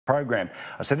program.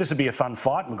 I said this would be a fun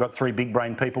fight, and we've got three big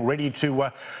brain people ready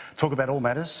to talk about all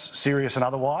matters, serious and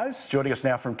otherwise. Joining us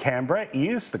now from Canberra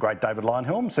is the great David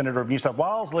Leyonhjelm, Senator of New South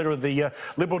Wales, leader of the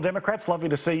Liberal Democrats. Lovely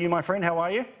to see you, my friend. How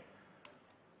are you?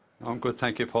 I'm good,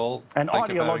 thank you, Paul. And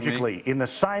ideologically, in the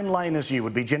same lane as you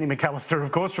would be Jenny McAllister,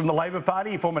 of course, from the Labor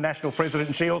Party, former national president,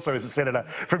 and she also is a senator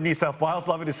from New South Wales.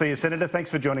 Lovely to see you, Senator. Thanks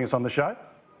for joining us on the show.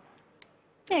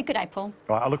 Yeah, good day, Paul.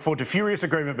 All right, I look forward to furious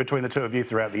agreement between the two of you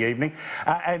throughout the evening.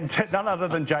 And none other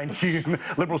than Jane Hume,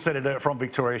 Liberal Senator from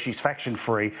Victoria. She's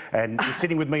faction-free and is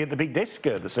sitting with me at the big desk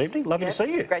this evening. Lovely to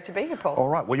see you. Great to be here, Paul. All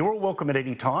right, well, you're all welcome at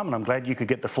any time, and I'm glad you could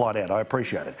get the flight out. I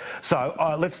appreciate it. So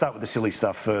let's start with the silly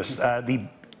stuff first. The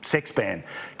sex ban.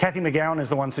 Cathy McGowan is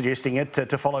the one suggesting it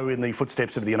to follow in the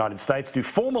footsteps of the United States to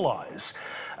formalise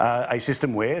a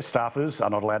system where staffers are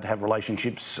not allowed to have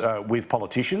relationships with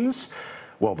politicians.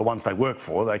 Well, the ones they work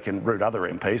for, they can root other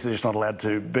MPs. They're just not allowed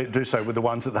to do so with the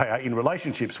ones that they are in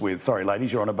relationships with. Sorry,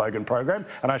 ladies, you're on a bogan program,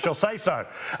 and I shall say so.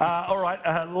 All right,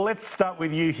 let's start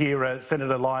with you here,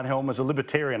 Senator Leyonhjelm. As a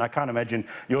Libertarian, I can't imagine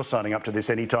you're signing up to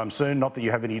this anytime soon. Not that you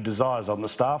have any desires on the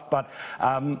staff, but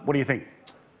what do you think?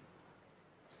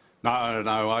 No,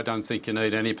 I don't think you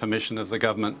need any permission of the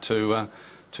government to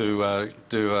go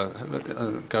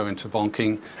into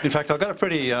bonking. In fact, I've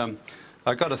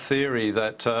got a theory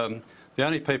that the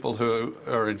only people who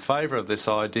are in favour of this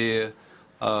idea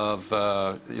of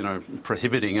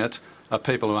prohibiting it are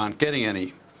people who aren't getting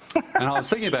any. And I was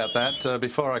thinking about that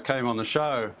before I came on the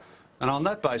show. And on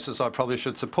that basis, I probably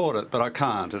should support it, but I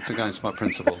can't. It's against my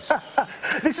principles.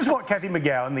 This is what Cathy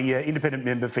McGowan, the independent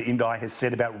member for Indi, has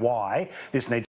said about why this needs